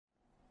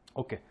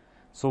Okay,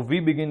 so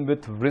we begin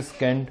with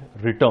risk and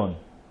return.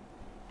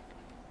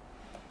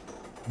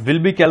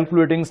 We'll be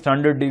calculating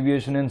standard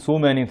deviation and so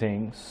many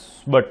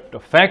things, but the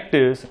fact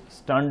is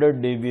standard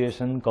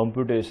deviation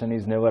computation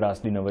is never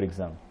asked in our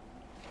exam.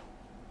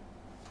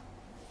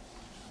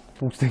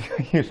 पूछते क्या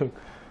ये लोग?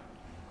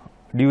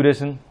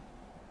 Duration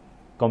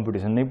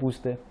computation नहीं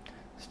पूछते.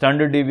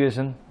 Standard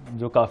deviation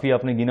जो काफ़ी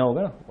आपने गिना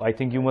होगा ना, I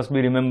think you must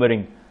be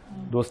remembering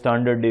दो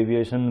स्टैंडर्ड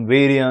डेविएशन,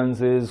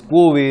 वेरिएंसेस,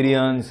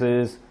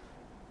 कोवेरिएंसेस,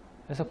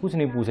 ऐसा कुछ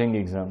नहीं पूछेंगे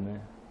एग्जाम में.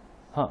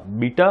 हाँ,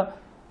 beta,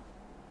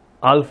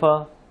 alpha,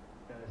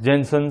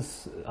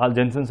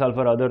 Jensen's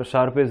alpha rather,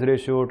 शार्पेस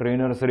ratio,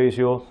 trainers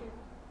ratio,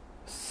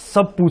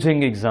 सब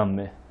पूछेंगे एग्जाम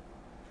में.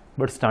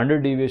 बट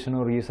स्टैंडर्ड डेविएशन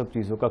और ये सब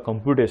चीज़ों का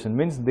computation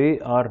means they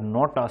are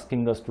not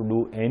asking us to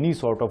do any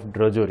sort of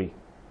drudgery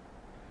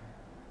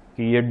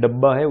कि ये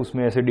डब्बा है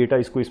उसमें ऐसे डेटा,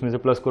 इसको इसमें से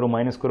प्लस करो,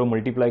 माइनस करो,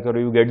 मल्टीप्लाई करो,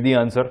 यू गेट दी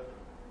आंसर.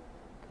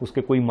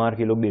 उसके कोई मार्क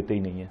ये लोग देते ही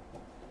नहीं है.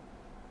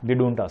 They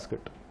don't ask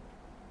it.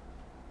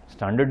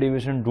 Standard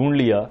deviation ढूंढ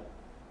लिया,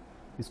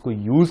 इसको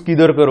यूज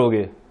किधर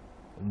करोगे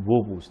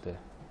वो पूछते हैं.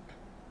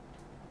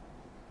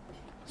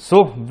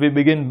 So we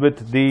begin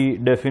with the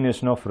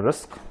definition of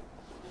risk.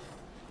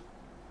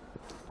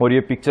 और ये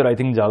पिक्चर आई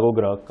थिंक जागो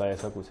ग्राहक का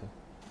ऐसा कुछ है.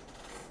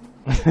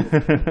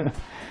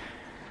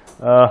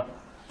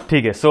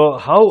 ठीक है. So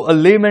how a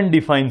layman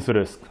defines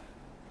risk?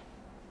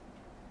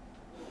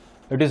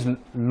 It is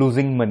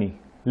losing money.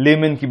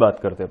 Layman की बात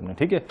करते हैं अपने.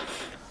 ठीक है.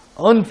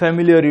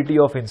 अनफेमिलियरिटी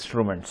of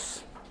instruments.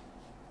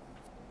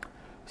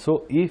 So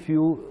if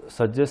you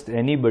suggest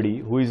anybody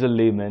who is a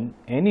layman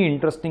any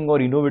interesting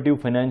और innovative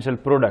financial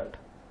product,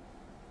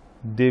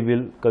 they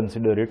will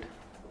consider it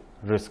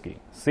risky.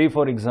 Say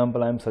for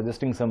example I am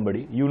suggesting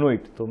somebody, you know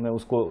it, तो मैं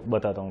उसको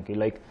बताता हूँ कि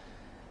like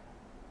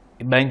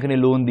bank ने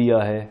loan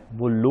दिया है,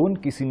 वो लोन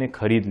किसी ने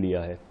खरीद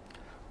लिया है,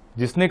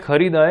 जिसने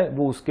खरीदा है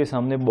वो उसके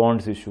सामने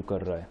बॉन्ड्स इश्यू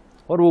कर रहा है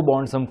और वो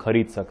बॉन्ड्स हम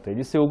खरीद सकते हैं,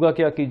 जिससे होगा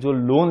क्या कि जो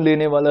लोन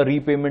लेने वाला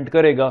रीपेमेंट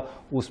करेगा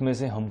उसमें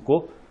से हमको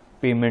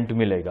पेमेंट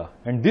मिलेगा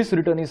and this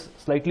return is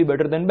slightly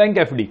better than bank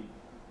FD.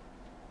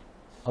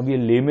 अब ये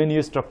लेमैन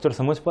ये स्ट्रक्चर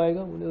समझ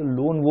पाएगा? बोले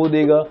लोन वो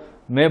देगा,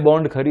 मैं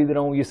बॉन्ड खरीद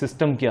रहा हूं, ये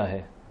सिस्टम क्या है?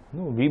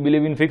 No, we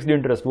believe in fixed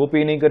interest. वो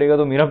पे नहीं करेगा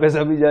तो मेरा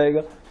पैसा भी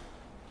जाएगा.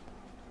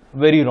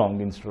 Very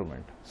wrong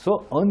instrument. So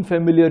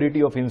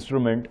अनफेमिलियरिटी of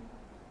instrument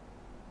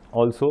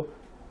also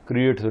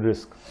creates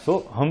risk. सो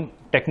हम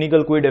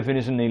टेक्निकल कोई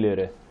डेफिनेशन नहीं ले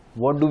रहे.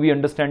 What do we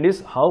understand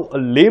is how a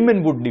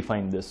layman would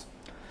define this.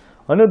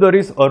 Another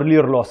is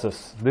earlier losses.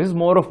 This is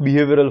more of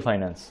behavioural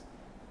finance.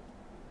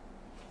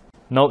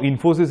 Now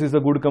Infosys is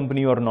a good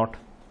company or not?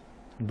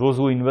 Those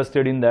who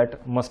invested in that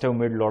must have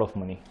made a lot of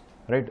money,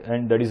 right?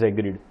 And that is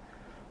agreed.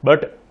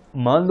 But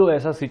मान लो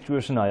ऐसा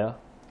situation आया,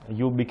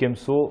 you became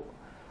so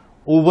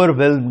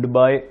overwhelmed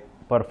by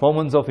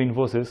performance of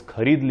Infosys,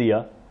 खरीद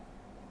लिया,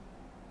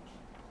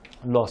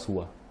 loss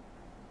हुआ,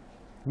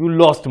 you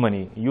lost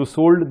money, you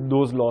sold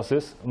those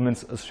losses,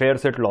 means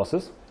shares at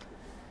losses.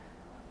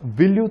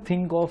 Will you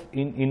think of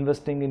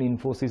investing in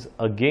Infosys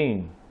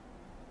again?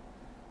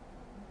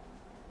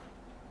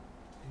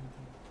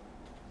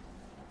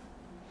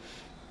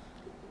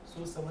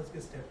 समझ के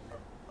step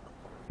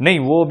नहीं,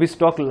 वो अभी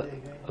स्टॉक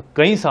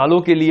कई सालों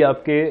के लिए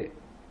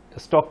आपके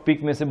स्टॉक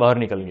पिक में से बाहर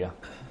निकल गया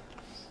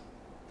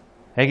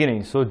है कि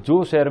नहीं. सो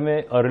जो शेयर में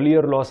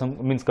अर्लियर लॉस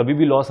मीन्स कभी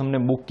भी लॉस हमने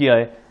बुक किया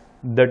है,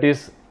 that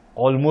is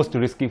almost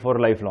risky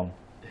for life long,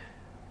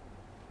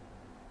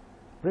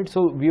 right.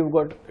 So we have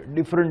got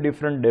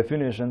different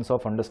definitions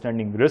of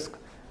understanding risk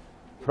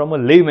from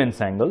a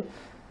layman's angle.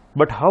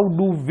 But how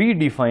do we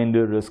define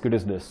the risk? It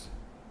is this.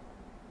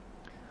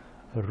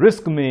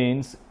 Risk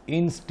means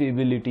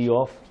instability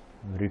of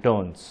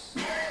returns.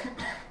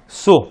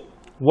 So,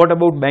 what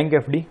about bank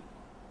FD?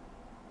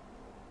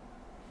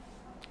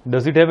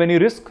 Does it have any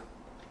risk?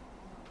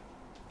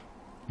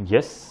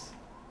 Yes.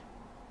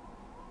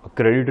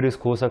 Credit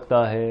risk हो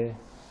सकता है,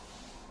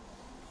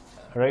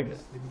 right?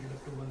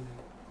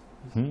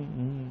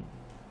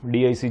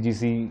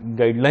 DICGC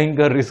guideline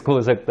का risk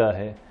हो सकता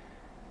है.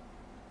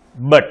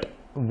 But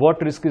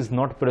what risk is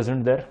not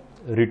present there?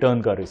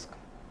 Return का risk.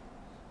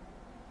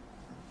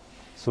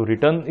 So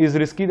return is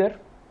risky there?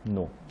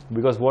 No,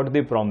 because what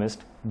they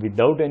promised,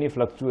 without any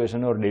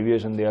fluctuation or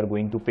deviation, they are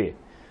going to pay.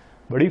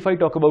 But if I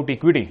talk about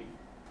equity,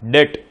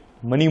 debt,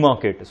 money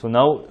market, so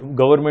now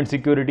government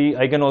security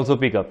I can also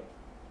pick up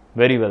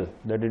very well,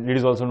 that it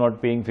is also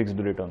not paying fixed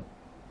return.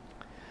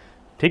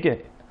 ठीक है.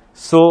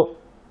 So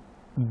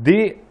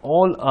they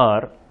all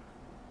are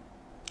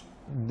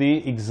the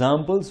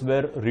examples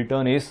where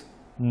return is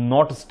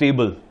not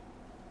stable.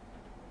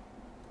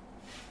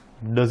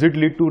 Does it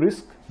lead to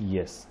risk?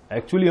 Yes.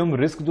 Actually हम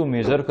risk जो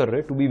measure कर रहे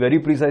हैं, to be very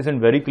precise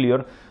and very clear,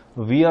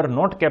 we are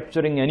not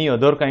capturing any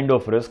other kind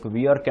of risk.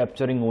 We are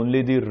capturing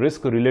only the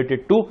risk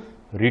related to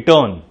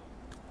return,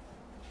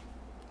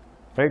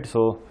 right?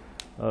 So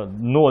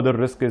no other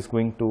risk is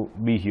going to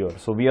be here.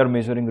 So we are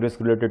measuring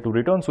risk related to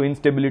return. So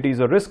instability is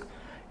a risk.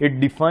 It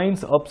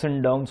defines ups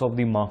and downs of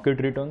the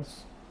market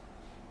returns,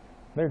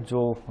 right?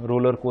 जो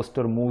roller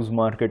coaster moves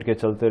market के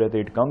चलते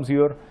रहते, it comes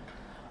here.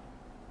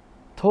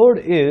 Third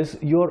is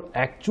your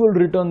actual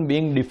return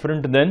being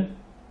different than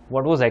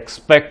what was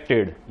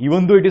expected,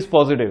 even though it is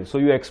positive. So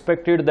you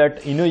expected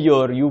that in a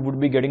year you would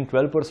be getting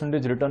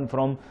 12% return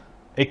from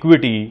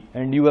equity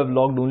and you have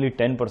logged only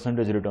 10%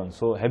 return.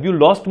 So have you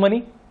lost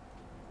money?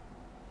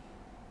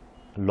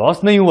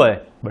 Loss nahi hua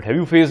hai, but have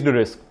you faced the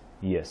risk?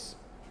 Yes.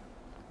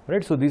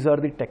 Right? So these are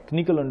the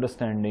technical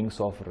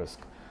understandings of risk.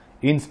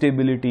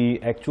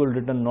 Instability, actual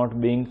return not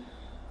being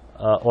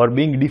or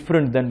being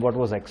different than what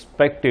was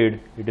expected,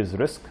 it is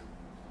risk.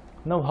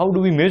 Now how do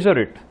we measure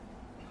it?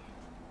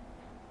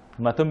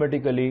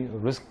 Mathematically,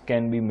 risk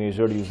can be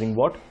measured using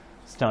what?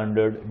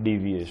 Standard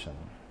deviation.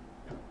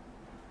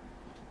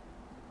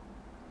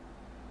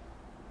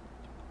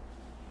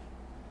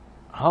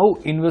 How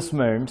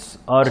investments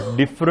are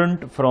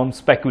different from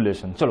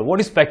speculation? Chalo, what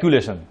is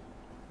speculation?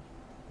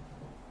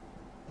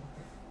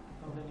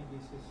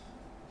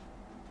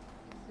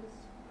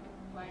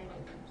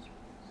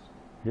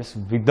 Yes,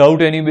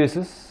 without any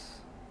basis.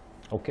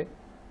 Okay.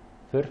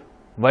 Fair.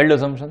 Wild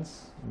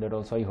assumptions. That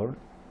also I heard.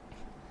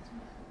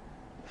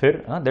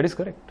 Fair. That is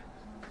correct.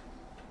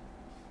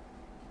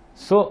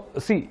 So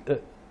see,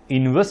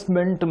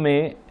 investment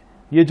में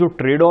ये जो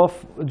trade off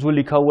जो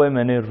लिखा हुआ है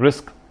मैंने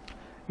risk,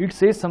 it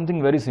says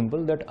something very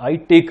simple that I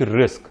take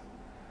risk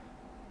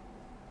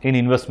in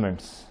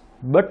investments,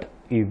 but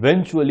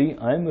eventually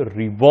I am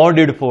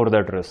rewarded for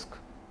that risk.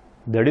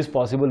 That is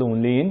possible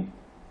only in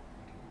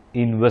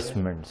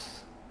investments.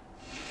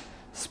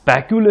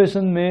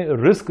 Speculation में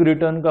risk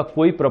return का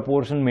कोई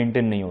proportion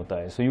maintain नहीं होता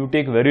है. So you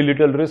take very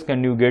little risk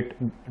and you get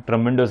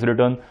tremendous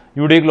return.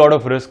 You take lot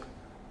of risk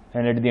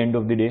and at the end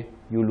of the day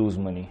you lose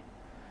money.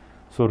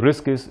 So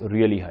risk is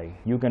really high.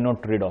 You can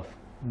not trade off.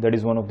 That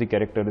is one of the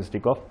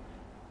characteristic of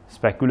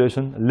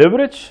speculation.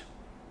 Leverage.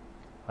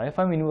 If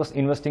I'm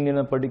investing in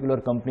a particular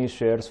company's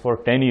shares for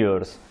 10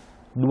 years,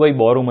 do I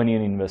borrow money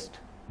and invest?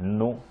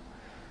 No.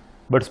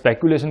 But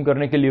speculation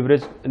करने के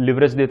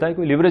leverage देता है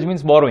कोई? Leverage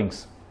means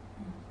borrowings.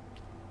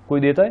 कोई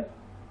देता है?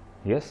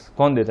 Yes.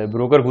 कौन देता है?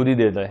 ब्रोकर खुद ही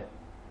देता है.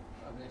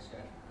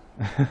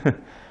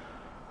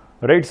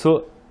 Right. So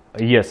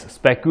yes,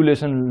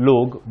 speculation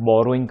लोग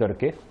borrowing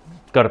करके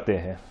करते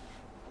हैं.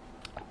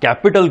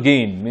 Capital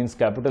gain means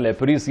capital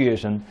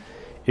appreciation.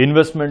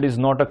 Investment is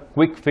not a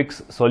quick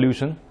fix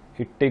solution.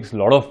 It takes a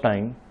lot of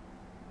time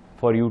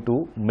for you to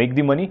make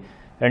the money,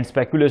 and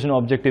speculation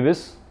objective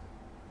is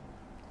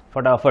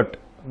फटाफट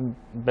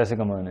पैसे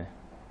कमाने.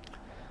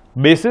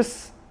 Basis,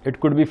 it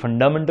could be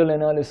fundamental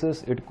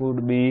analysis, it could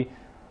be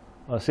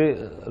say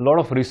a lot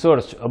of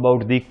research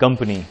about the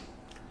company.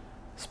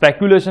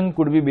 Speculation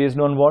could be based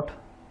on what?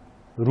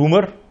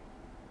 Rumor,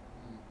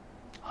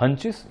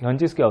 hunches.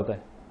 Hunches क्या होता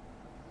है?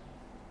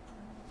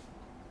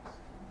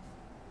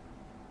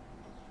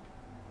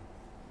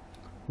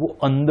 वो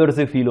अंदर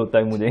से feel होता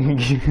है मुझे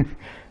कि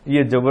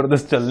ये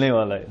जबरदस्त चलने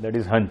वाला है. That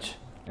is hunch.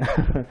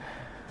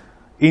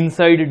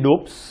 Inside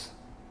dopes.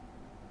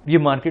 ये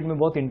मार्केट में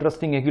बहुत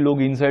इंटरेस्टिंग है कि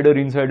लोग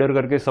इनसाइडर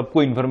करके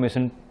सबको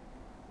इंफॉर्मेशन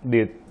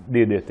दे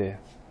देते हैं.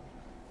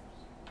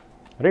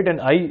 Right. And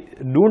I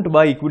don't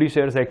by equity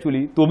shares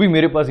actually, तो भी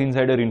मेरे पास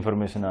इनसाइडर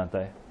इंफॉर्मेशन आता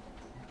है.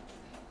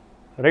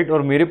 राइट.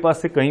 और मेरे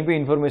पास से कहीं पे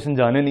इंफॉर्मेशन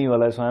जाने नहीं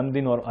वाला है. सो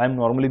I am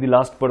normally the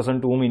last person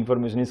to home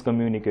information is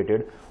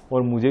communicated.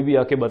 और मुझे भी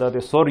आके बताते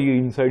सर ये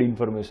इनसाइड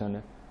इंफॉर्मेशन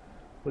है.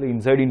 बोले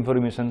इनसाइड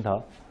इंफॉर्मेशन था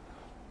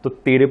तो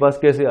तेरे पास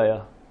कैसे आया?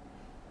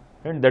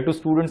 And that to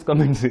students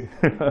comment से.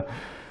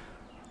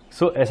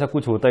 सो ऐसा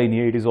कुछ होता ही नहीं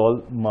है. It is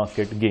all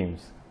market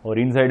games. और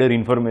इनसाइडर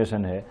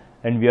इंफॉर्मेशन है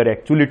and we are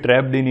actually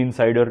trapped in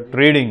insider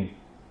trading.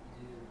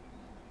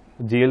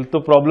 Jail तो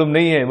प्रॉब्लम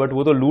नहीं है, बट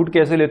वो तो लूट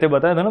कैसे लेते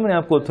बताया था ना मैंने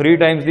आपको. 3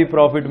 times the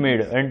profit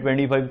made and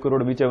 25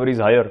 crore which ever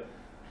is higher.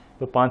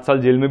 तो 5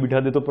 साल जेल में बिठा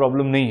दे तो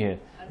प्रॉब्लम नहीं है,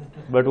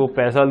 बट वो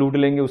पैसा लूट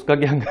लेंगे उसका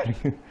क्या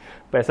करेंगे?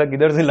 पैसा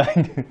किधर से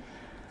लाएंगे?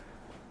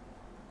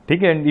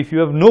 ठीक है. And if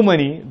you have no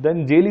money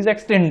then jail is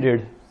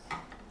extended.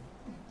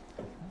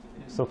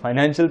 So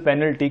financial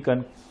penalty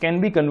can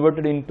be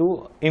converted into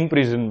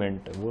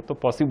imprisonment. वो तो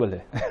पॉसिबल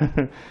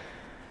है.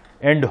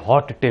 एंड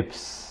हॉट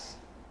टिप्स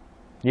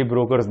ये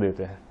ब्रोकर्स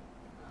देते हैं.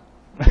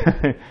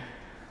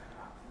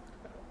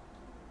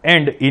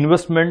 एंड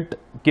इन्वेस्टमेंट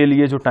के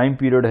लिए जो टाइम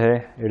पीरियड है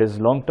it is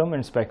long term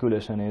and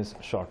speculation is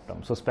short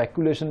term. So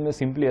speculation में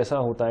सिंपली ऐसा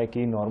होता है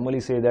कि normally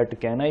say that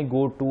can I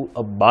go to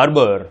a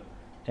barber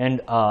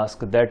and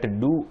ask that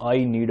do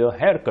I need a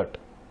hair cut.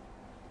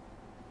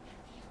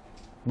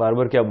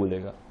 Barber क्या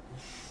बोलेगा?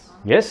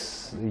 Yes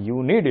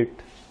you need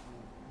it.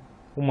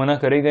 वो मना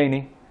करेगा ही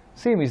नहीं.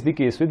 Same is the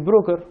case with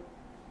broker.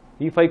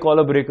 If I call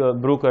a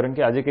broker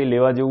કે આજે કઈ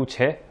લેવા જેવું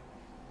છે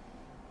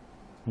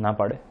ના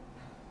પાડે.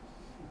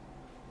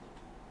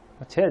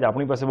 છે જ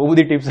આપણી પાસે બહુ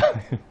બધી ટિપ્સ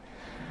આવે.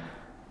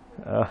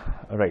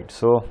 Right.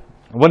 So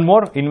one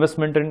more,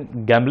 investment and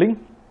gambling.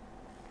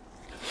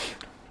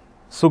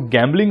 So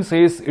gambling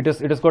says it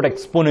has got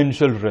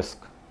exponential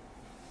risk,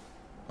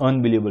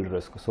 unbelievable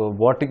risk. So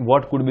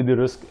what could be the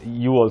risk?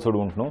 You also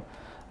don't know.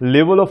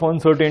 Level of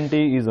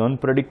uncertainty is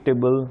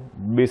unpredictable.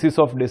 Basis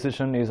of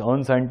decision is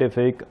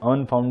unscientific,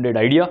 unfounded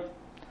idea.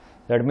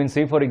 That means,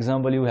 say for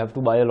example, you have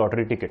to buy a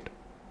lottery ticket.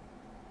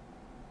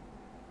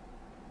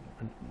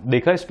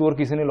 देखा है store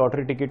किसी ने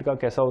lottery ticket का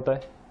कैसा होता है?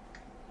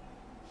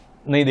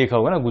 नहीं देखा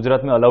होगा ना,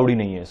 गुजरात में अलाउड ही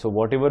नहीं है. So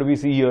what ever we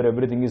see here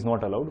everything is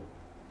not allowed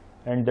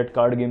and that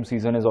card game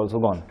season is also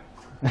gone.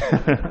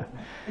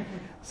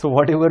 So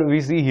whatever we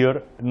see here,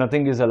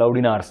 nothing is allowed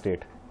in our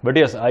state. But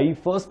yes, I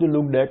first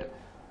looked at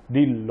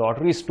the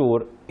lottery store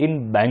in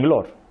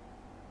Bangalore.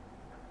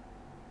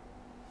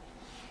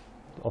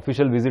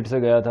 Official visit से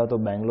गया था तो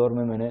बैंगलोर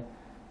में मैंने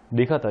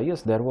देखा था.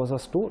 Yes, there was a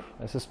store,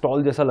 ऐसे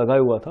stall जैसा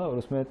लगाया हुआ था और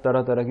उसमें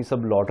तरह तरह की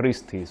सब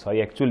लॉटरीज थी. सो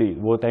आई एक्चुअली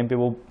वो टाइम पे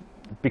वो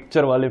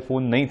पिक्चर वाले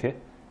फ़ोन नहीं थे,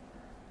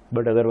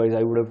 but otherwise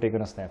I would have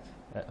taken a snap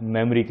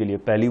memory के लिए.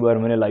 पहली बार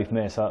मैंने लाइफ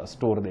में ऐसा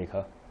स्टोर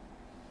देखा.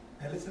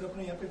 पहले सर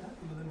अपने यहाँ पे था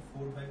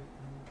 2004-5.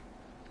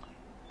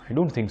 I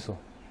don't think so.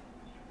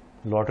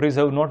 Lotteries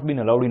have not been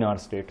allowed in our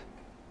state.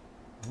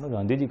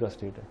 Gandhi ji का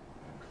स्टेट है.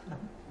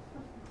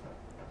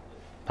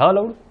 था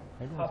allowed?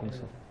 I don't think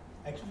so.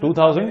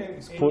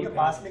 2004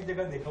 पास में एक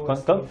जगह देखा हुआ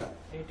कब?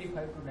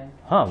 85 to 90.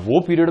 हाँ, वो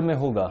पीरियड में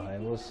होगा. I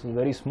was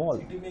very small.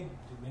 City में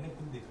मैंने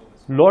खुद देखा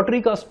हुआ.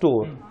 लॉटरी का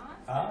स्टोर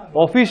हाँ,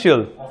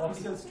 ऑफिशियल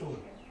ऑफिशियल स्टोर.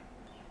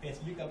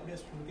 एसबी कपड़े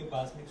स्टोर के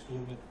पास में एक स्टोर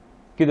में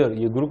किधर?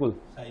 ये गुरुकुल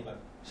साहिबाग.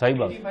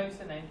 शाहीबाग. 85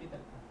 से 90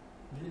 तक था.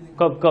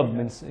 कब कब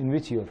means in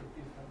which year?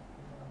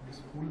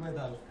 School में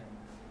था उस टाइम.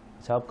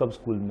 अच्छा, आप कब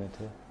स्कूल में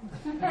थे?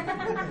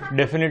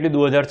 डेफिनेटली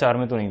 2004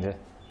 में तो नहीं थे.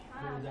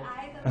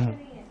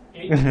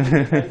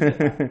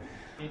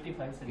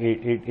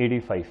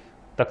 85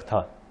 तक था.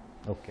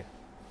 Okay,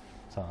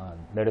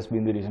 that has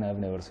been the reason I have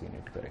never seen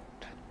it.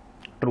 Correct,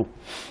 true.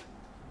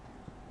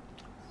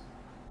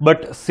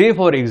 But से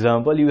for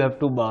example you have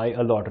to bye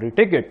a lottery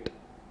ticket.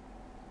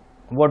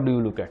 What do you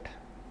look at?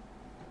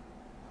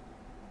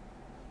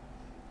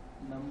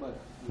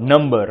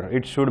 Number.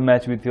 It should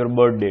match with your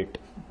birth date.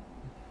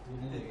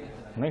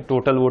 नहीं,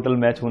 total वोटल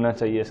match होना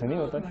चाहिए, ऐसा नहीं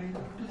होता.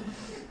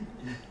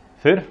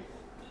 फिर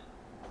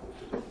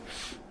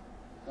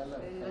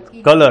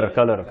colour.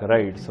 Colour,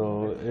 right. So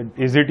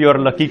is it your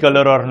lucky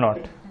colour और not?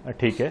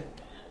 ठीक है.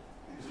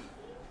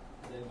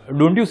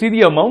 Don't you see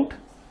the amount?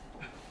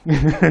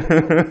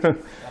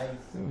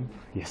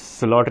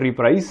 Yes, lottery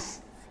price.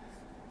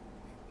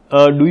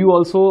 Do you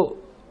also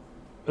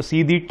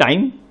see the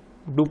time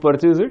to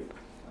purchase it?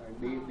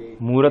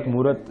 Murat.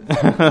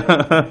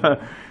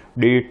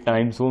 Date,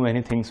 time, so many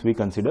things we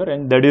consider,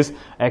 and that is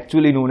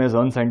actually known as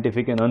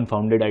unscientific and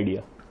unfounded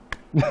idea.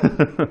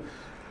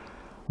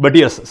 But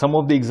yes, some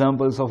of the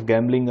examples of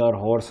gambling are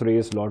horse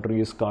race,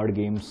 lotteries, card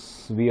games.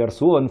 We are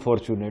so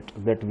unfortunate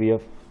that we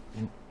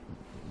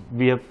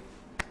have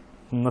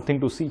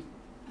nothing to see.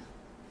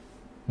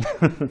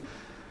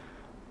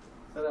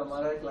 Sir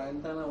हमारा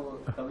client था ना, वो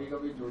कभी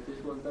कभी ज्योतिष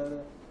बोलता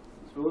है,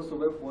 रोज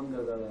सुबह फोन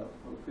करता था,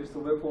 फिर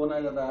सुबह फोन आ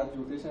जाता, आज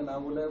ज्योतिष ने ना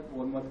बोला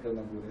फोन मत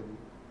करना पूरे दिन.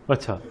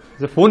 अच्छा,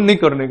 तो फोन नहीं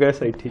करने का.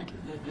 सही, ठीक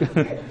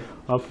है.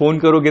 आप फोन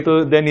करोगे तो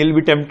then he will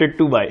be tempted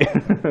to bye.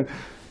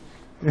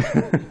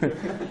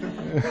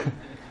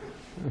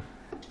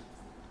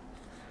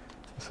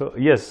 So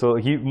yes, so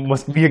he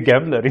must be a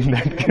gambler in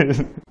that case.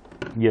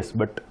 Yes,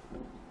 but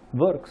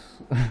works.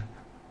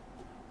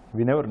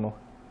 We never know.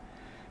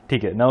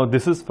 ठीक है. Now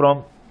this is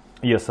from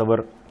our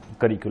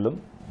curriculum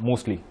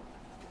mostly.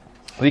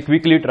 We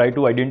quickly try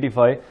to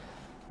identify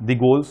the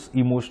goals,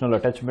 emotional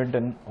attachment,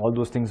 and all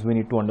those things we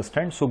need to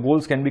understand. So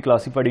goals can be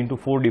classified into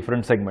 4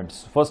 different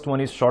segments. First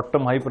one is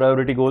short-term high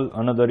priority goal,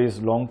 another is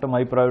long-term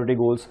high priority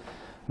goals,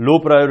 low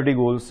priority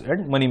goals,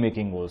 and money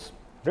making goals.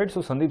 Right?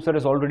 So Sandeep sir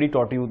has already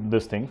taught you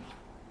this thing.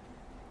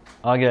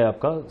 आ गया है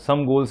आपका.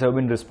 Some goals have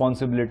been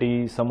responsibility,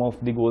 some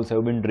of the goals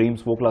have been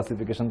dreams. वो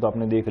classification तो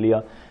आपने देख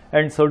लिया.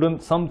 And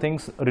some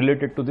things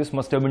related to this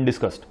must have been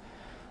discussed.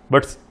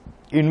 But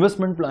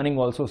investment planning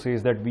also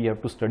says that we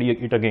have to study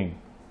it again.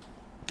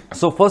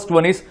 So first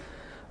one is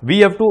we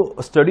have to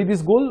study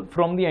this goal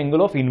from the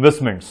angle of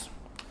investments.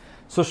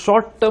 So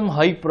short term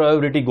high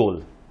priority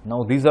goal. Now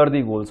these are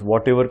the goals,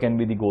 whatever can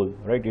be the goal,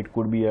 right? It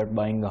could be at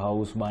buying a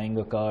house, buying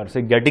a car,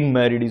 say getting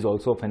married is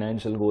also a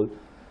financial goal,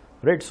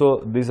 right? So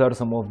these are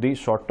some of the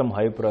short term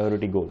high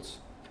priority goals.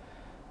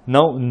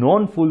 Now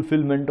non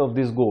fulfillment of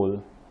this goal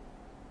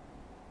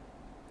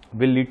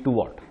will lead to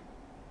what?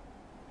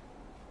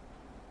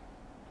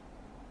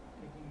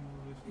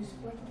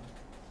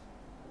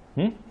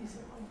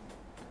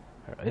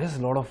 Yes,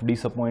 a lot of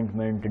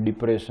disappointment,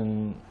 depression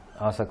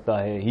आ सकता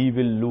है. He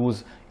will lose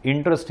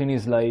interest in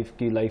his life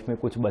कि life में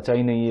कुछ बचा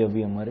ही नहीं है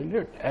अभी हमारे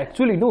लिए.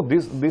 Actually no,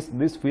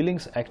 these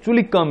feelings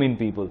actually come in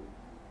people.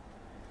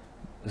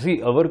 See,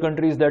 our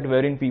country is that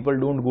wherein people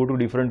don't go to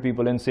different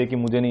people and say कि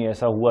मुझे नहीं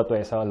ऐसा हुआ तो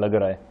ऐसा लग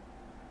रहा है.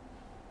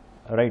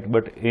 Right,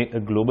 but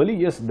globally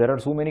yes, there are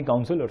so many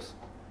counselors.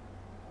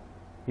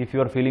 If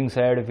you are feeling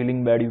sad,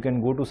 feeling bad, you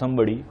can go to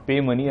somebody, pay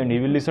money, and he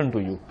will listen to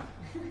you.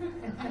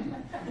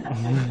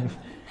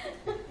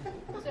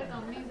 So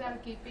companies are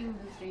keeping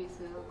this race,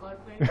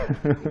 corporate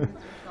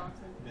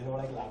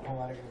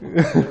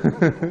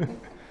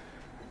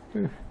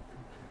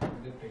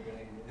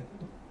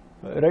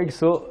Right,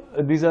 so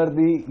these are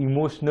the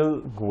emotional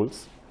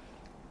goals.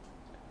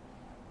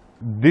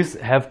 These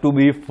have to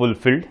be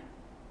fulfilled.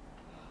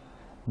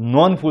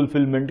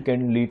 non-fulfillment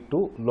can lead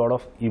to a lot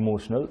of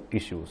emotional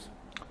issues.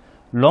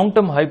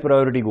 Long-term high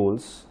priority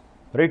goals,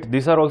 right?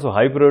 These are also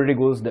high priority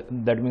goals.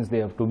 That means they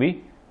have to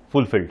be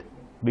fulfilled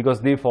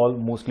because they fall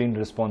mostly in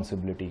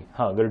responsibility.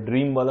 हाँ, अगर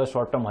dream वाला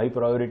short term high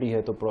priority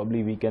है तो probably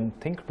we can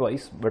think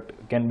twice, but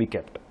can be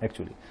kept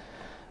actually.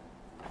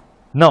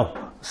 Now,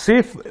 say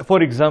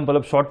for example,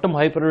 अब short term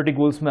high priority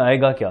goals में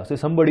आएगा क्या? Say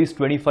somebody is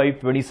 25,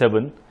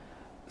 27.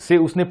 से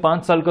उसने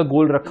 5 साल का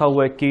गोल रखा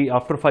हुआ है कि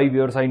after 5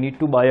 years I need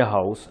to bye a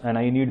house and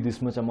I need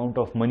this much amount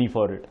of money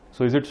for it.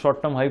 So is it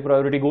short term high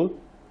priority गोल?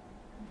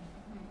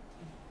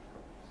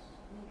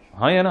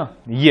 हाँ या ना?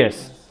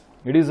 Yes,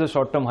 it is a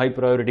short term high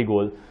priority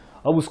गोल.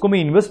 अब उसको मैं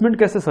investment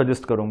कैसे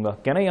suggest करूंगा?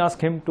 Can I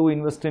ask him to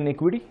invest in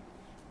equity?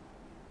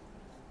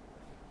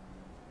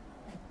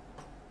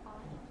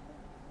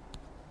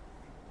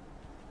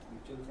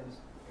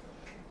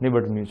 नहीं,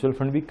 but mutual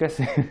fund भी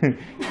कैसे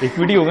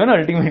इक्विटी होगा ना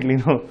ultimately.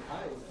 No,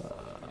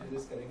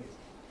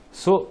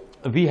 so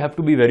we have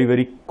to be very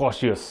very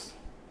cautious.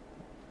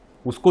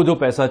 उसको जो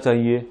पैसा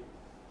चाहिए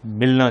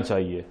मिलना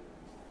चाहिए,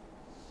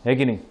 है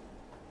कि नहीं?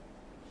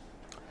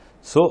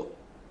 सो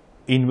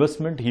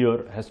investment here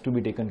has to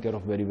be taken care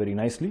of very very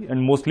nicely,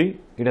 and mostly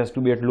it has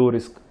to be at low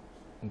risk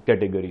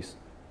categories,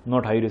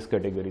 not high risk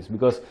categories,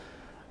 because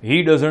he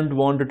doesn't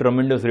want a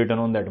tremendous return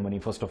on that money.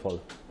 First of all,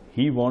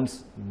 he wants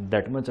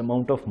that much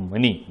amount of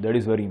money. That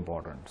is very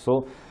important. So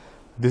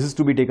this is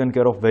to be taken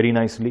care of very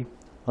nicely.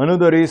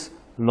 Another is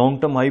long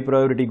term high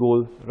priority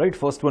goal, right?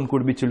 First one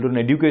could be children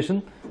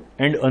education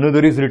and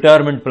another is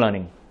retirement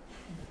planning.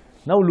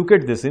 Now look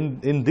at this.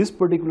 In this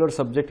particular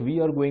subject we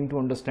are going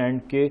to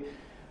understand ke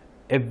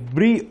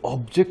every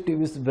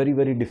objective is very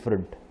very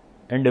different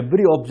and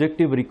every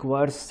objective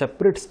requires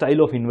separate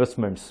style of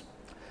investments.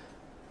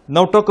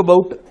 Now talk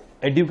about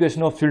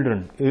education of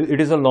children.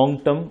 It is a long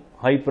term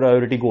high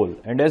priority goal,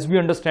 and as we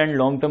understand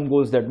long term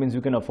goals, that means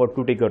you can afford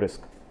to take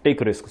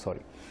risk,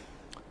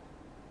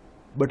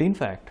 but in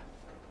fact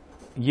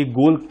ये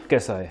गोल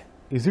कैसा है?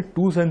 Is it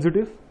too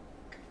sensitive?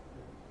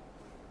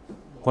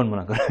 कौन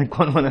मना कर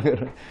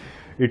रहा है?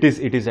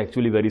 It is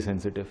actually very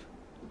sensitive.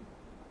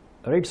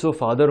 Right. So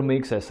father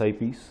makes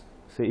SIPs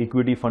से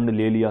equity fund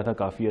ले लिया था,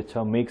 काफ़ी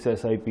अच्छा, makes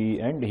SIP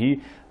and he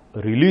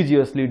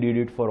religiously did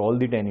it for all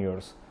the 10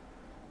 years.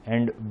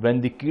 And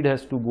when the kid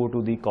has to go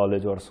to the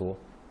college और सो,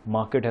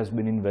 market has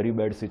been in very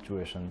bad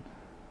situation.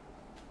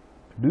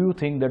 Do you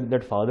think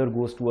that father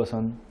goes to a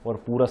सन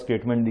और पूरा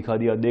statement दिखा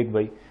दिया, देख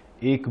भाई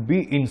एक भी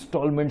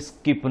instalment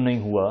skip नहीं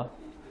हुआ,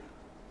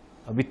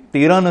 अभी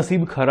तेरा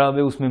नसीब खराब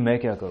है, उसमें मैं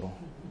क्या करूं?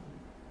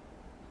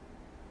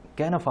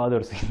 Can a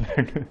father say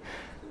that?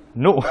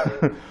 No.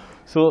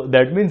 So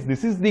that means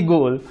this is the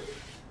goal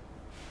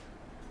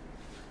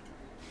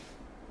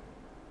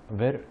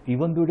where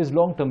even though it is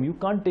long term, you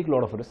can't take a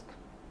lot of risk.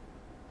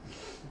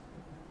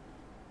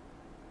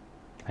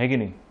 है कि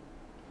नहीं?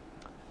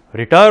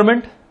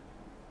 Retirement,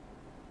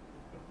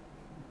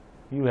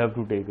 you have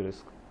to take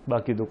risk.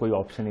 बाकी तो कोई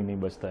option ही नहीं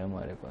बचता है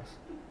हमारे पास.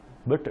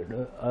 But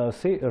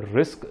say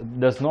risk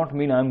does not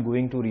mean I am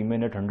going to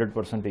remain at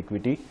 100%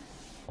 equity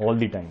all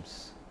the times.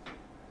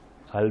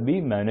 I'll be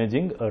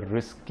managing a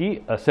risky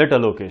asset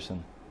allocation.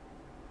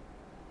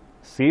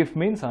 Safe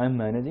means I am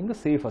managing a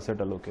safe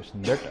asset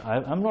allocation. That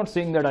I'm not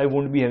saying that I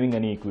won't be having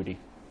any equity.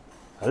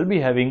 I'll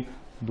be having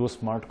those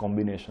smart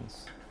combinations.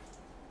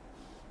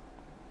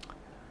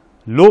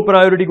 Low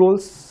priority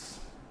goals,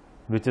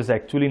 which is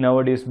actually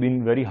nowadays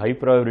been very high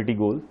priority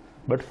goal,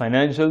 but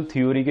financial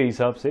theory के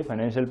हिसाब से,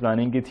 financial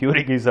planning की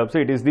theory के हिसाब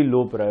से, it is the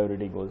low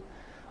priority goal.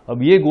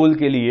 अब ये गोल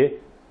के लिए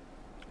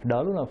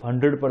डालो ना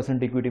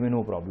 100% इक्विटी में,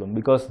 no problem,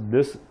 because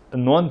this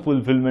non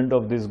fulfilment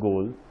of this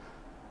goal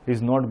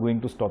is not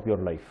going to stop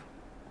your life.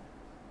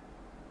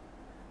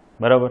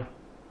 बराबर.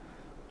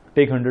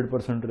 Take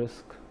 100%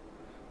 risk.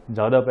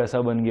 ज़्यादा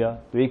पैसा बन गया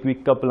तो 1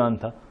 वीक का प्लान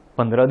था,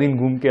 15 दिन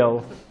घूम के आओ.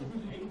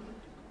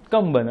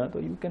 कम बना तो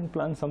you can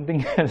plan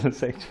something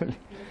else actually.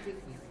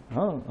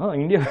 हाँ,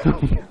 India.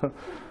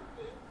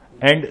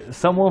 And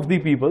some of the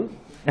people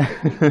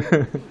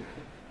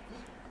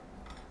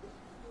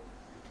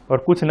और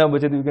कुछ ना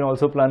बचे तो यू कैन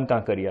ऑल्सो प्लान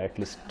कहाँ करिए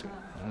at least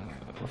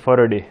for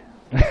a day.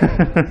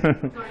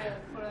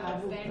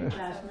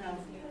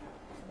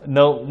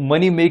 Now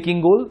money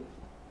making goal,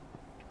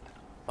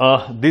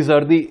 these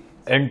are the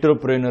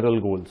entrepreneurial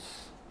goals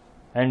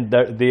and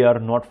that they are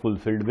not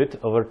fulfilled with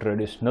our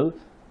traditional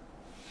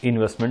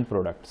investment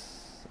products.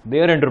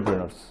 They are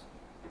entrepreneurs.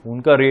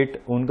 उनका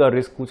rate, उनका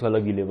risk कुछ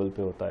अलग ही level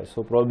पे होता है.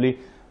 So probably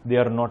they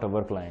are not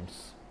our clients.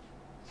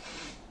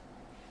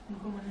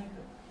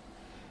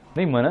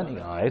 नहीं, मना नहीं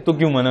आए तो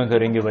क्यों मना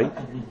करेंगे भाई?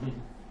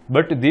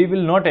 But they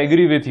will not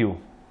agree with you.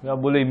 आप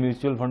बोले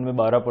म्यूचुअल फंड में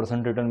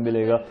 12% रिटर्न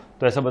मिलेगा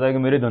तो ऐसा बताया कि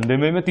मेरे धंधे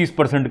में मैं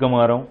 30%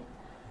 कमा रहा हूँ,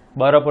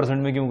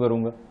 12% में क्यों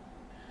करूंगा?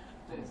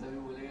 तो ऐसा भी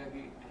बोलेगा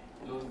कि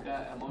लोन का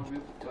अमाउंट भी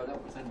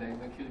 14% है,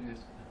 मैं क्यों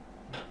invest?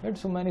 Right,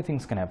 so many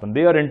things can happen.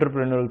 They are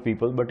entrepreneurial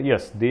people, but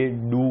yes, they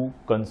do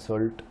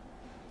consult.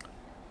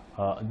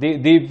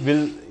 They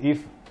will,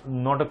 if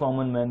not a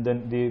common man,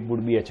 then they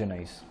would be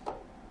HNIs.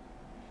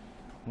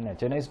 And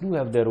HNIs do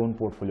have their own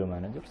portfolio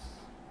managers.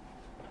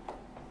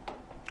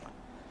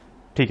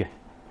 ठीक है,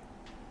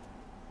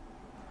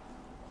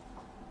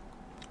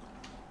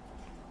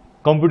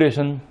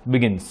 computation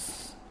begins.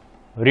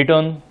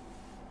 Return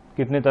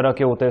कितने तरह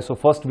के होते हैं? So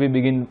first we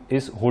begin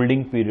is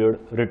holding period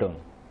return.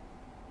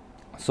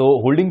 So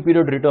holding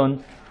period return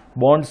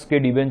bonds के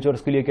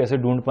debentures के लिए कैसे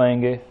ढूंढ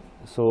पाएंगे?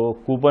 सो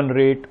कूपन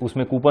रेट,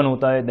 उसमें कूपन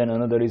होता है, then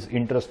another is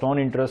interest on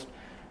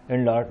interest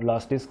and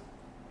last is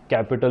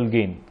capital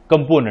gain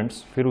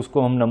components, फिर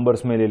उसको हम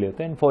नंबर्स में ले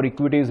लेते हैं. And for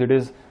equities it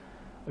is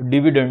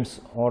dividends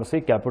or say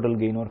capital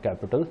gain or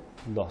capital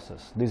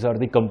losses. These are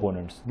the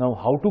components. Now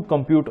how to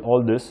compute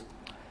all this?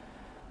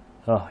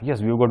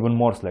 Yes, we've got one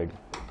more slide.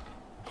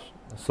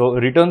 So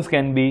returns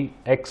can be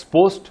ex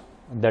post,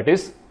 that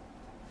is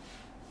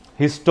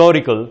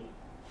historical.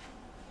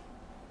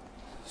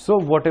 So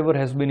whatever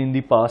has been in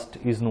the past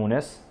is known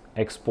as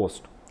ex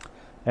post.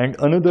 And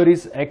another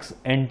is ex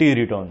ante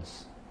returns.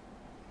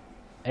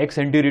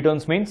 Ex ante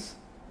returns means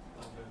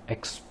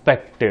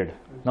expected.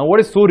 Now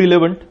what is so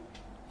relevant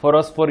for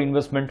us for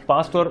investment?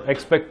 Past or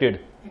expected?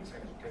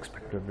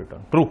 Expected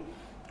return. True.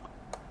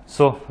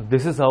 So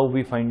this is how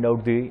we find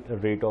out the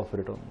rate of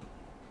return.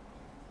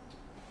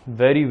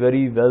 Very,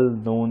 very well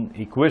known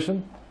equation.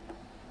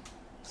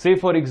 Say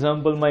for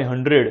example my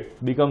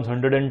 100 becomes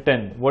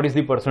 110. What is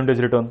the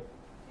percentage return?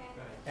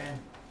 10.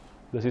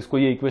 बस इसको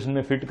ये equation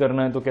में fit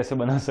करना है तो कैसे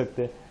बना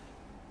सकते हैं?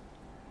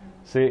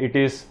 Say it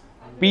is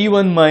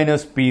P1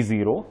 minus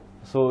P0.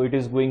 So it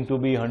is going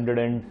to be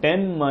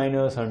 110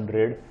 minus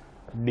 100.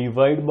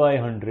 Divide by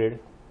 100.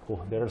 Oh,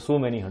 there are so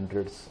many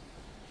hundreds.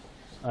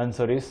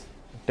 Answer is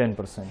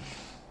 10%.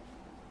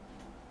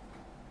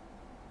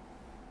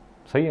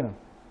 सही है ना?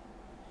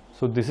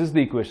 So this is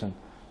the equation.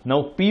 Now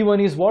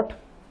P1 is what?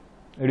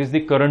 It is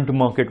the current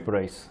market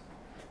price.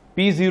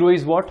 P0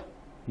 is what?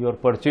 Your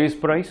purchase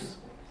price.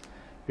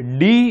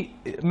 D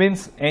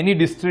means any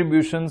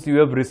distributions you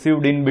have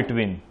received in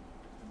between.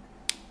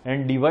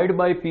 And divide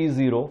by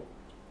P0.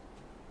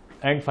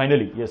 And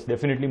finally, yes,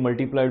 definitely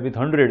multiplied with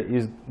 100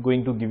 is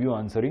going to give you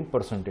answer in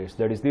percentage.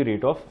 That is the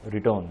rate of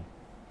return.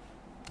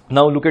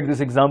 Now look at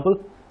this example.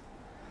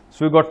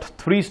 So we got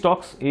 3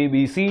 stocks A,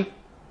 B, C.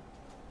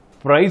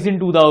 Price in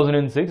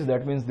 2006,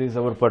 that means this is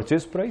our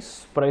purchase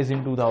price. Price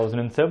in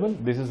 2007,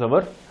 this is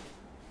our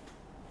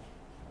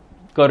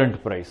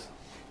current price.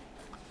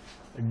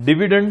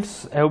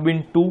 Dividends have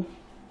been 2,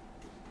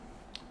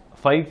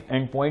 5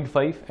 and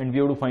 0.5 and we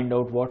have to find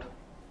out what?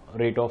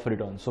 Rate of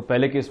return. So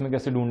पहले case में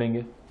कैसे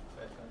ढूंढेंगे?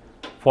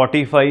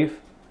 45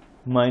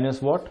 minus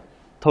what?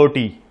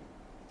 30.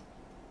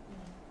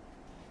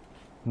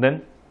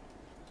 Then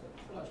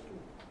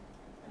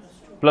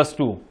plus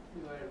 2.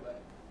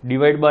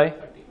 Divide by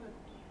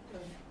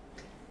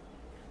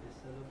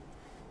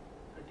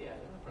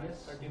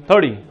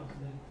 30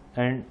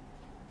 and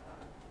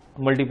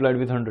multiplied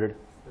with 100.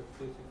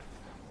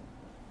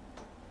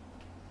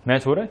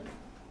 Match हो रहा है?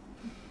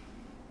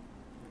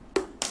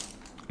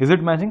 Is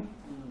it matching?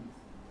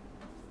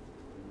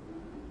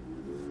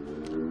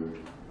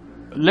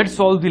 Let's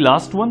solve the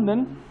last one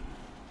then.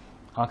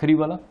 आखिरी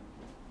वाला.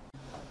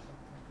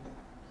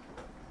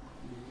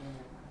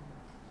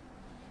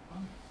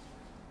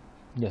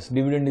 Yes,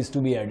 dividend is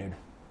to be added.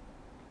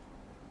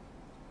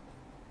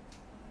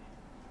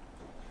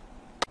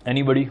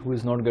 Anybody who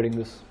is not getting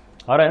this?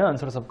 आ रहा है ना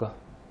answer सबका?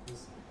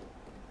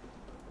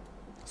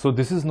 So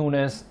this is known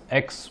as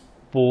ex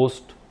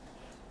post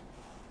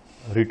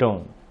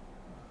return.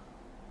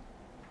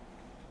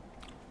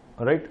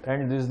 Right?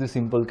 And this is the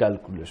simple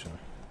calculation.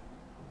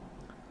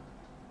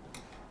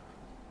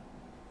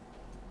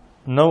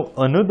 Now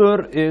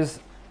another is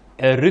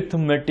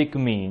arithmetic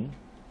mean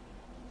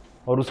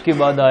और उसके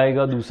बाद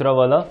आएगा दूसरा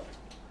वाला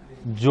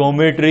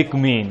ज्योमेट्रिक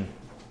मीन.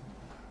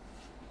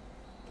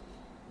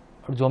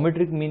 और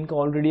ज्योमेट्रिक मीन का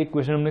ऑलरेडी एक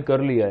क्वेश्चन हमने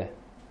कर लिया है.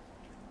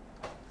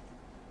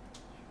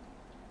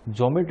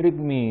 ज्योमेट्रिक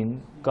मीन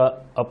का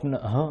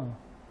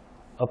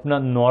अपना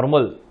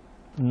नॉर्मल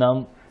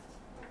नाम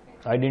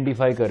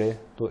आइडेंटिफाई करे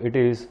तो it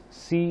is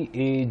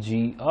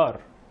CAGR.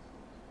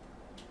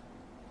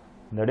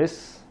 That is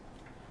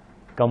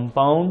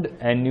compound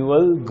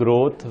annual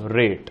growth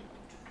rate.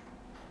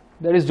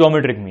 That is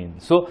geometric mean.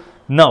 So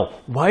now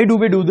why do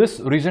we do this?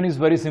 Reason is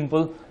very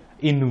simple.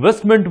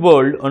 Investment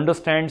world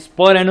understands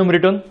per annum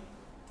return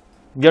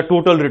या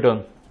total return.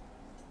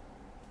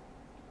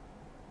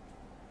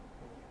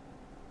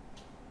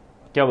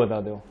 क्या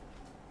बताते हो?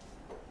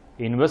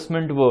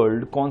 Investment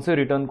world कौन से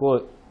return को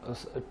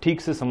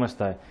ठीक से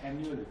समझता है?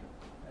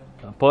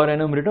 Per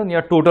annum return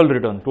या total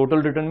return? Total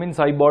return means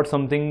I bought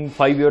something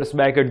 5 years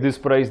back at this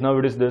price, now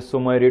it is this, so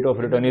my rate of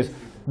return is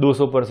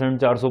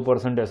 200%,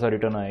 400% ऐसा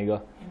return आएगा.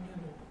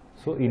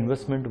 So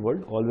investment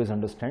world always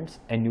understands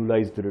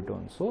annualized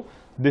return. So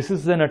this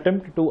is an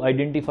attempt to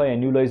identify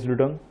annualized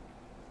return.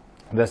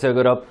 वैसे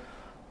अगर आप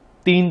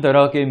 3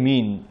 तरह के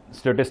mean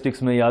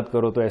statistics में याद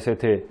करो तो ऐसे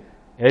थे: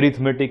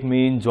 arithmetic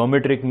mean,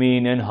 geometric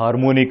mean and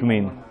harmonic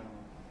mean.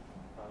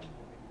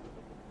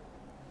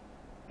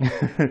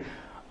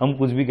 हम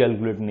कुछ भी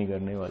कैलकुलेट नहीं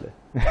करने वाले.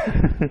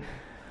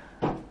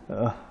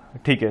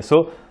 ठीक है.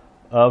 सो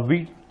वी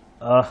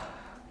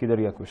किधर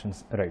गया question,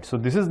 right. So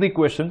this is the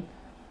question.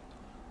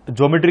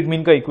 Geometric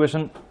mean का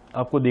इक्वेशन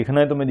आपको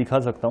देखना है तो मैं दिखा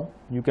सकता हूँ.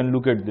 You can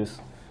look at this.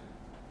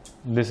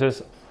 This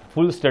is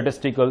full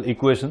statistical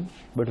equation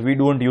but we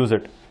don't use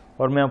it.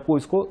 और मैं आपको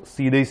इसको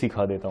सीधे ही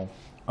सिखा देता हूँ.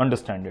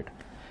 Understand it.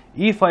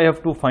 If I have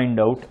to find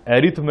out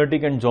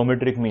arithmetic and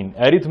geometric mean.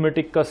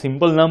 Arithmetic का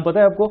सिंपल नाम पता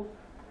है आपको?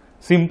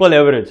 Simple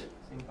average.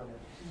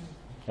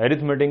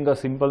 एरिथमेटिक का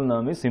सिंपल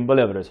नाम है सिंपल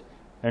एवरेज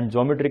एंड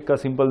ज्योमेट्रिक का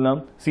सिंपल नाम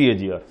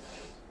CAGR.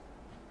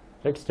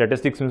 राइट.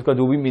 स्टैटिस्टिक्स में उसका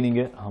जो भी मीनिंग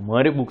है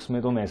हमारे बुक्स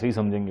में तो हम ऐसे ही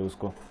समझेंगे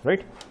उसको.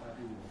 राइट.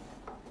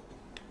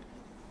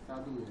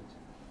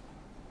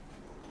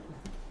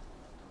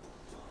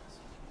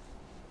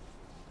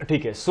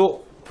 ठीक है.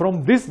 So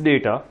from this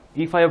data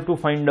if I have to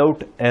find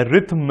out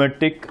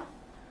arithmetic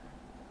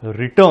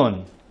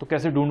return तो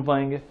कैसे ढूंढ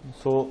पाएंगे?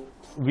 So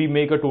we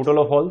make a total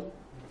of all.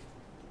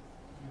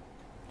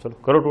 चलो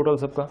करो टोटल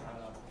सबका.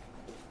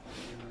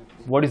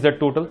 What is that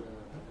total?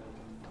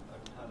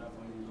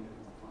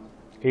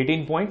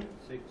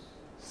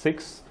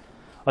 18.6.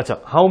 अच्छा,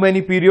 how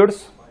many periods?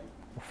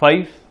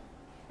 5.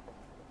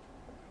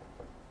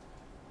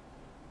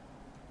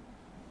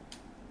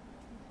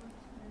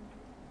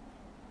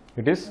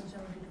 It is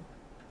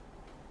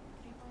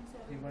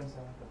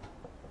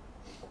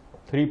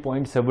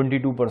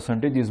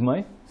 3.72% is my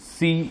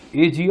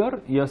CAGR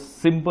या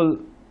simple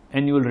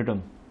annual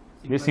return.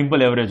 ये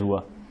सिंपल एवरेज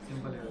हुआ.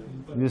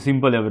 ये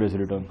simple average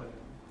return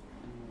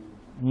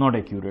not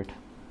accurate.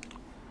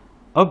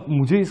 अब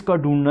मुझे इसका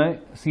ढूंढना है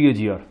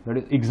CAGR. दैट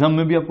इज एग्जाम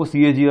में भी आपको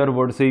CAGR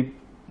वर्ड से ही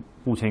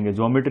पूछेंगे.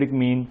 Geometric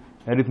mean,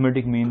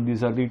 arithmetic mean,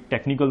 these are the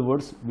technical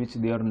words which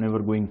they are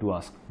never going to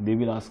ask. They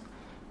will ask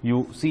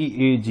you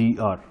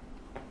CAGR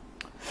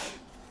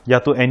या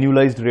तो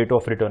एन्युलाइज्ड रेट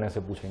ऑफ रिटर्न ऐसे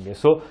पूछेंगे.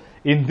 सो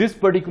in this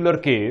particular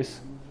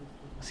case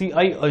C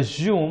I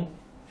assume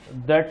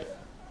that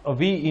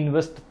we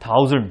invest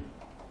 1000.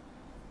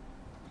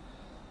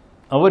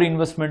 Our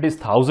investment is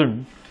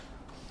 1000.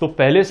 तो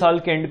पहले साल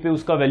के and पे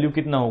उसका वैल्यू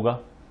कितना होगा?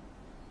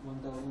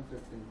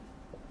 1015.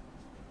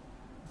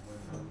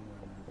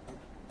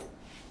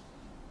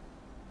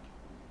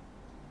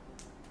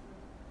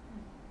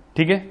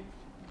 ठीक है.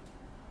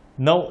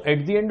 Now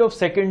at the end of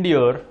second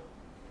year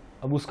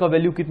अब उसका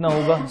वैल्यू कितना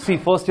होगा? सी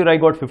first year I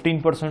got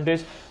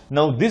 15%.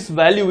 Now this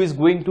value is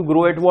going to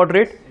grow at what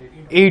rate?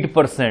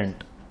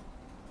 8%.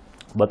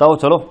 बताओ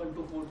चलो.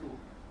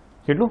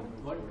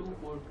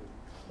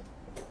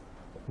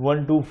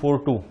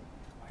 1242.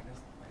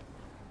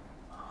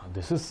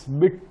 This is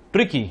bit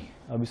tricky.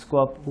 अब इसको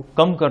आपको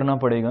कम करना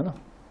पड़ेगा ना.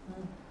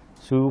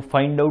 सो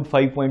फाइंड आउट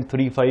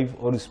 5.35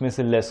 और इसमें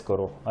से लेस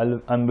करो. I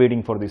am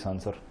waiting for this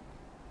answer.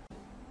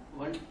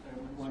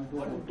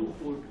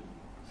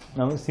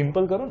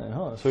 Simple करो ना.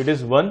 हाँ. So it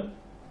is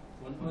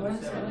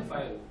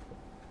 1.75.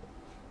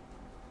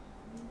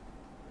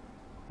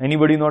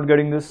 Anybody not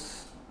getting this?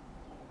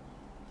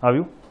 Have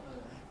you?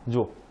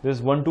 जो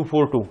दिस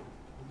 1242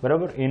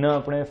 बराबर એના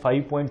આપણે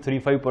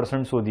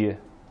 5.35% શોધીએ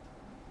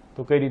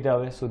તો કઈ રીતે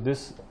આવે? સો દિસ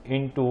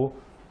ઇન્ટુ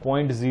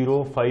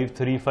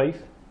 0.0535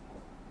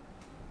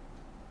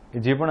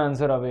 જે પણ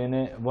આન્સર આવે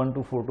એને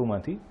 1242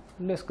 માંથી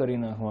લેસ કરી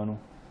નાખવાનું.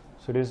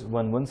 So it is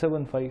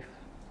 1175.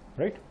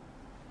 રાઈટ.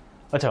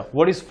 અચ્છા,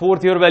 what is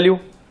fourth year value?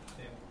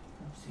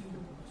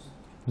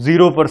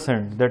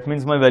 0%. That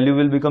means my value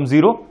will become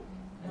 0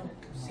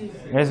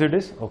 as it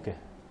is. Okay.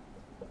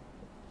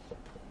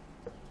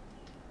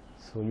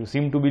 So you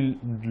seem to be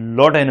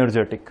lot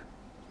energetic.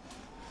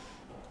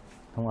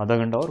 हम आधा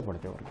घंटा और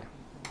पढ़ते और क्या.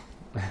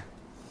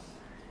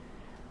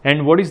 And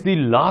what is the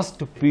last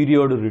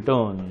period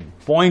return?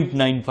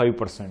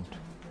 0.95%.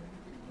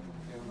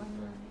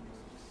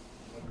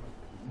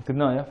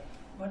 कितना आया?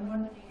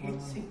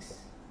 1186.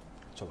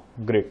 चलो,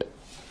 great.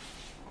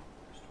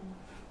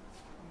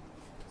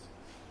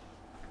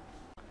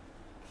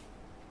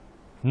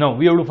 Now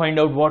we have to find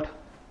out what?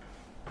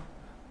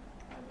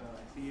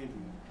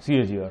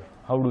 CAGR.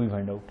 How do we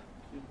find out?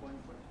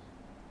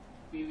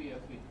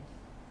 PVFE.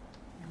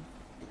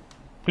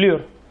 Clear?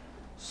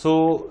 So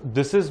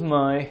this is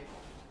my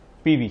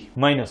PV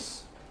minus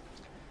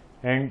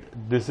and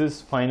this is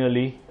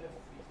finally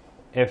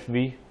FV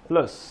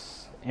plus.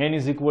 N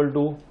is equal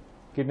to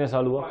कितने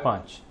साल हुआ?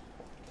 5.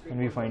 And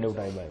we find out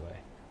I by Y.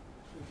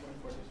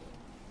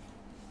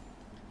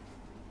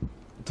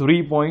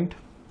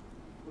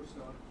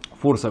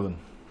 3.47.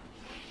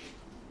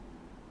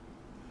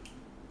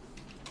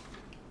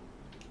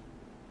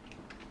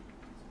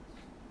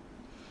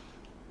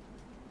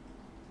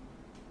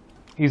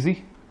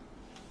 Easy.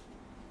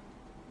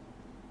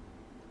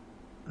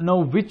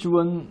 Now which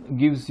one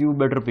gives you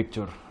better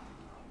picture?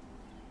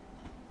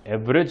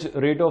 Average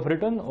rate of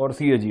return or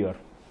CAGR?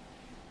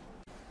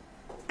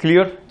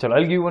 Clear? चलो,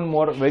 I'll give one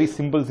more very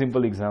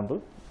simple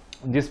example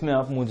जिसमें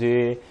आप मुझे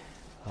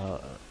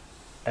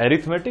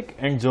arithmetic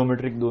and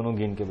geometric दोनों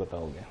गिन के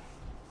बताओगे.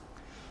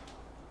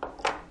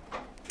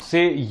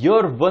 Say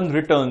year 1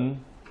 return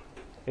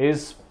is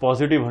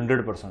positive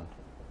 100%.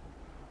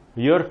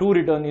 Year 2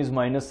 return is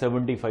minus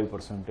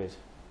 75%.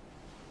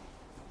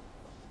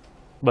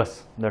 बस,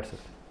 that's it.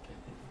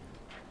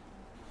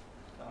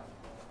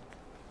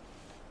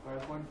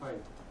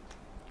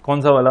 5.5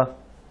 कौन सा वाला?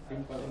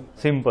 simple.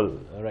 Simple,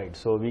 right?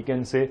 So we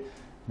can say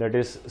that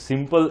is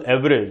simple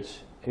average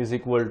is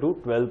equal to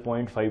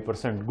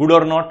 12.5%. Good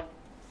or not?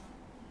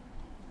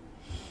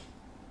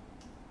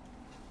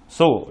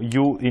 So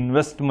you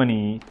invest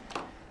money,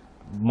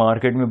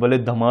 market में भले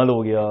धमाल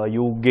हो गया,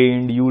 you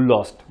gained, you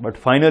lost, but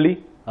finally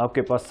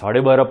आपके पास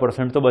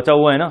 12.5% तो बचा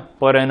हुआ है ना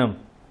per annum.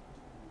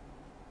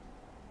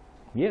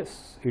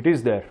 Yes, it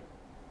is there.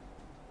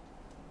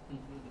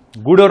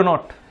 Good or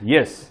not?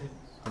 Yes.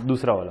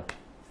 दूसरा वाला.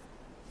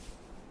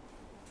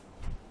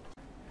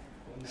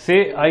 Say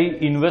I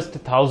invest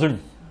 1000,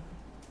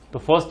 तो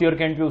फर्स्ट ईयर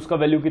के एंड पे उसका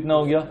वैल्यू कितना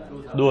हो गया?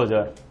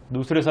 2000.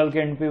 दूसरे साल के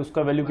एंड पे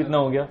उसका वैल्यू कितना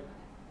हो गया?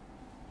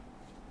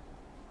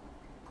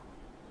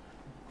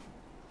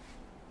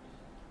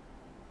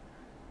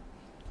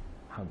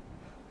 हाँ,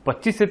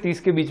 25 से 30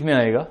 के बीच में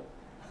आएगा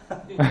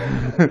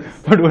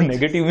बट वो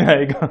नेगेटिव में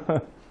आएगा.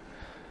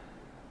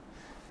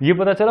 ये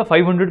पता चला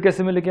 500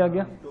 कैसे में लेके आ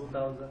गया?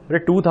 2000. अरे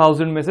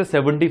 2000 में से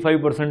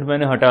 75%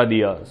 मैंने हटा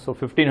दिया, सो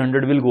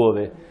 1500 will go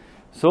away.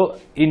 So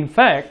in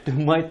fact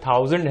my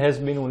 1000 has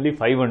been only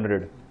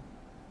 500.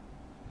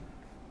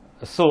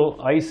 So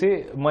I say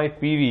my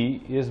PV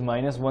is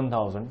minus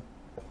 1000,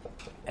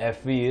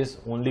 FV is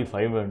only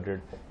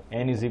 500,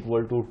 N is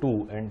equal to 2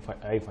 and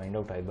I find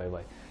out I by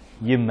Y.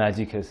 ये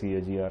magic है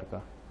CAGR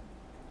का.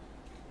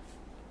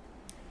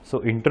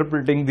 So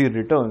interpreting the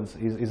returns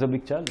is a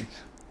big challenge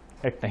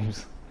at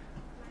times.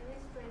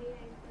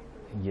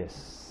 Yes.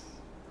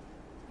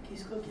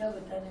 किसको क्या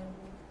बता रहे हैं?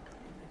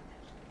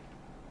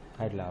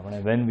 એટલે આપણે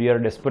when we are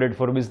desperate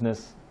for business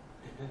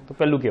તો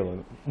પહેલું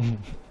કહેવાનું,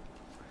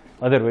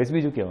 અધરવાઇઝ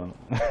બીજું કહેવાનું.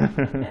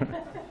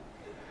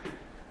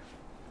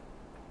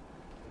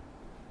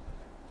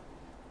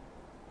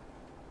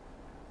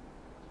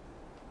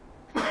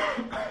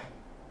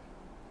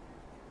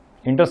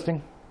 Interesting,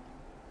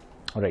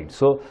 right?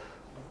 So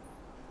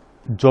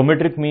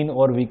geometric mean,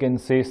 or we can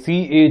say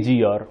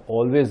CAGR,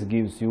 always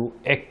gives you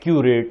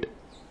accurate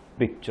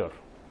picture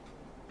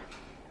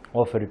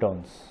of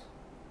returns,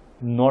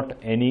 not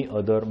any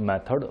other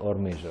method or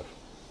measure.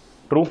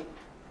 True?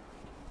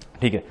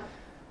 ठीक है.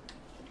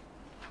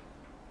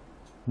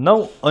 Now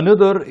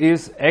another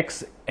is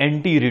ex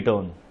ante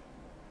return,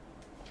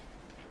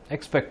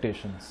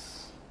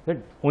 expectations.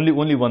 Right?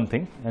 Only one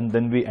thing and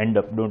then we end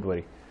up, don't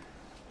worry.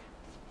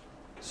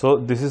 So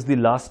this is the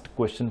last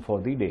question for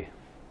the day,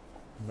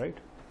 right?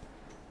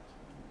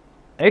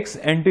 Ex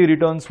ante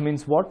returns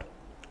means what?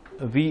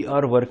 We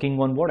are working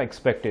on what?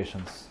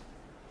 Expectations.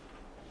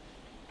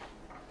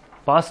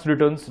 Past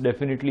returns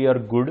definitely are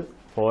good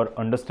for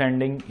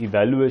understanding,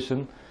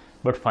 evaluation,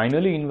 but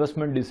finally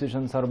investment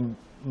decisions are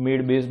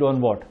made based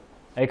on what?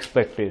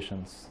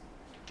 Expectations.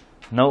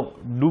 Now,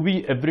 do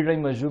we every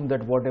time assume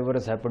that whatever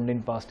has happened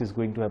in past is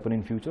going to happen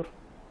in future?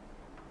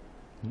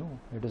 No,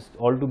 it is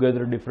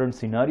altogether different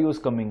scenarios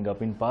coming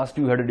up. In past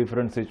you had a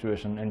different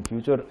situation and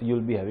future you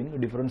will be having a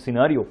different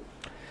scenario.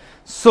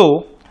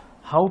 So,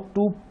 how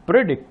to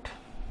predict?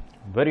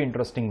 Very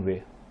interesting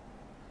way.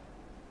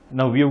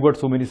 Now we have got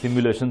so many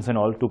simulations and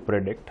all to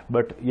predict,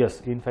 but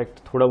yes, in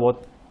fact थोड़ा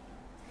बहुत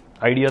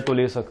idea तो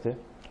ले सकते.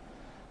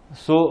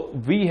 So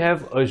we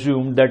have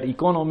assumed that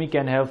economy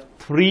can have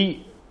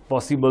 3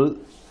 possible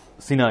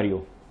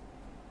scenario.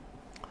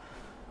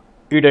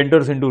 It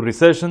enters into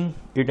recession,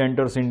 it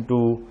enters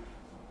into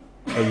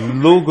a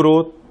low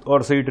growth,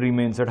 or say it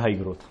remains at high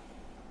growth.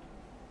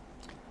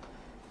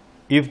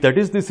 If that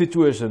is the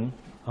situation,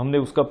 हमने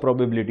उसका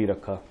probability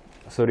रखा.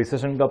 So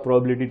recession का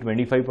probability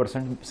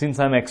 25%. Since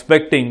I am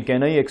expecting,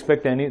 can I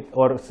expect any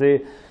or say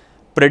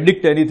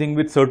predict anything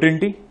with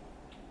certainty?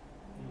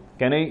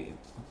 Can I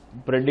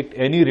predict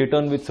any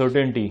return with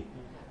certainty?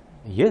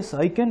 Yes,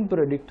 I can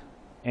predict.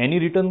 Any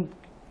return,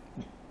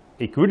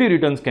 equity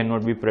returns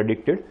cannot be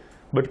predicted,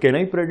 but can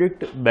I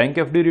predict bank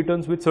FD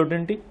returns with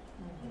certainty?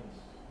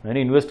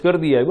 मैंने invest कर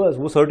दिया है बस,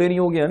 वो certain ही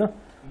हो गया ना.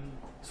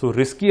 So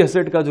risky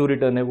asset का जो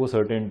रिटर्न है वो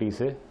सर्टेनिटी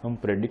से हम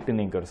प्रेडिक्ट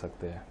नहीं कर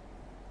सकते हैं.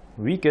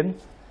 We can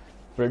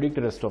predict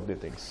rest of the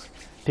things.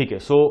 ठीक है.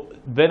 So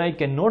when I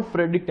cannot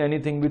predict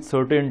anything with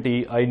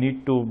certainty, I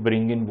need to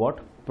bring in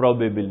what?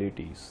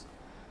 Probabilities.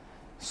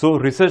 So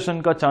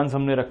recession का चांस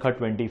हमने रखा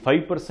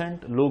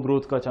 25%, लो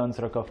ग्रोथ का चांस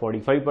रखा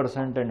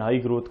 45% एंड हाई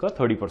ग्रोथ का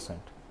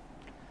 30%.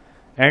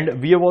 And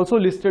we have also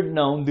listed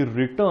down the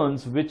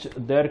returns which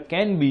there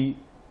can be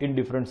in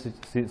different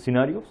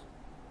scenarios.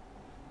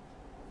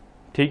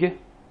 ठीक है.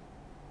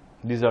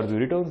 These are the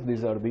returns,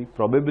 these are the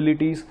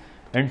probabilities,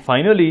 and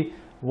finally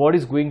what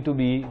is going to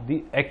be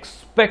the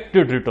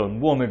expected return,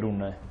 वो हमें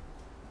ढूंढना है.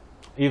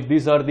 If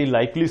these are the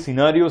likely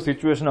scenario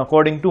situation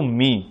according to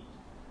me,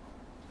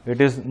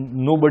 it is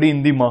nobody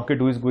in the market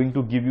who is going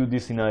to give you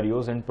these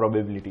scenarios and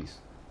probabilities.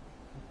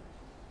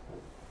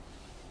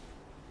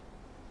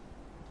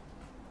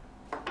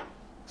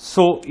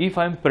 So if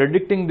I am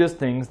predicting these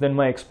things, then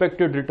my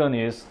expected return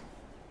is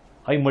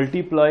I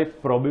multiply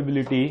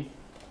probability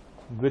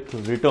with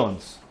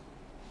returns.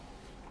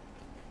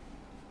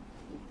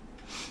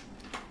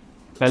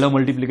 पहला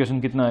multiplication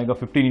कितना आएगा?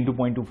 15 into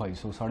 0.25,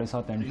 so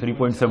 7.5 and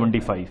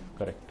 3.75,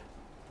 correct.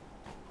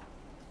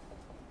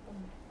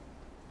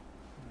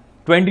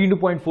 20 into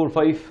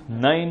 0.45,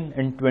 9,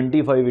 and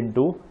 25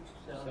 into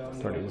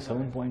 20,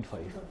 7.5.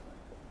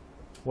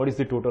 What is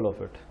the total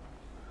of it?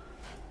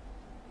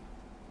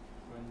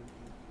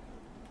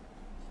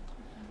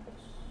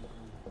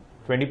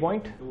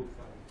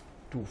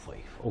 20.25.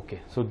 Okay,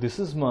 so this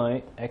is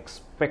my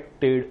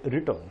expected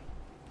return,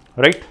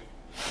 right?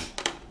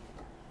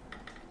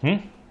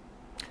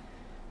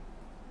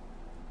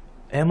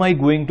 Am I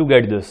going to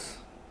get this?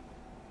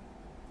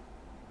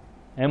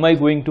 Am I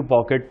going to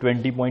pocket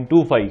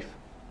 20.25?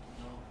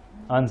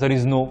 Answer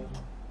is no.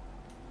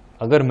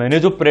 अगर मैंने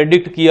जो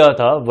predict किया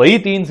था वही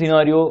 3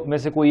 scenario में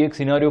से कोई एक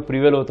सिनारियो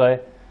प्रिवेल होता है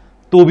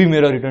तो भी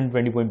मेरा रिटर्न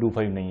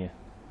 20.25 नहीं है.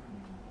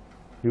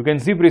 You can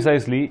see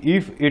precisely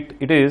if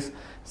it is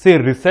say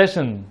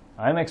recession,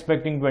 I am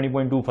expecting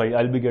 20.25,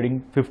 I'll be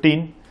getting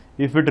 15.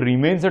 If it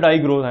remains at high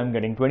growth, I am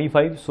getting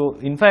 25. So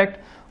in fact,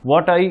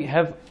 what I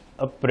have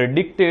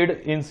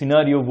predicted in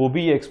scenario वो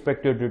भी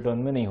expected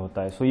return में नहीं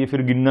होता है. So ये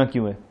फिर गिनना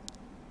क्यों है?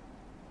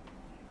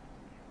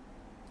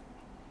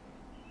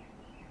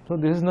 So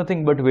this is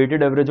nothing but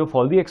weighted average of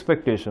all the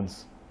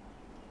expectations.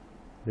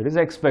 There is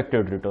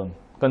expected return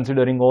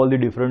considering all the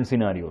different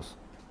scenarios.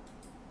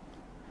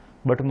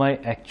 But my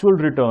actual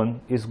return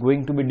is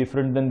going to be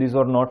different than this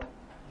or not?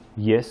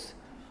 Yes.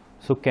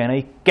 So can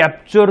I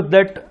capture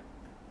that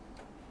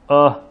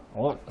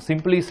or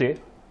simply say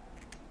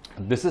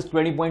this is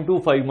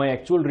 20.25, my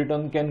actual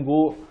return can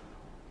go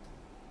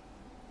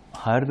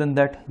higher than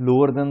that,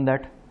 lower than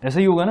that. ऐसा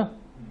ही होगा ना?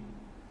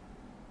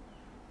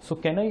 So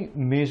can I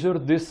measure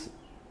this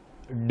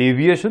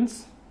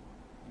deviations?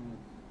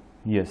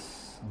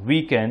 Yes,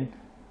 we can,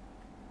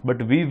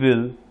 but we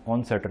will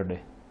on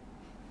Saturday.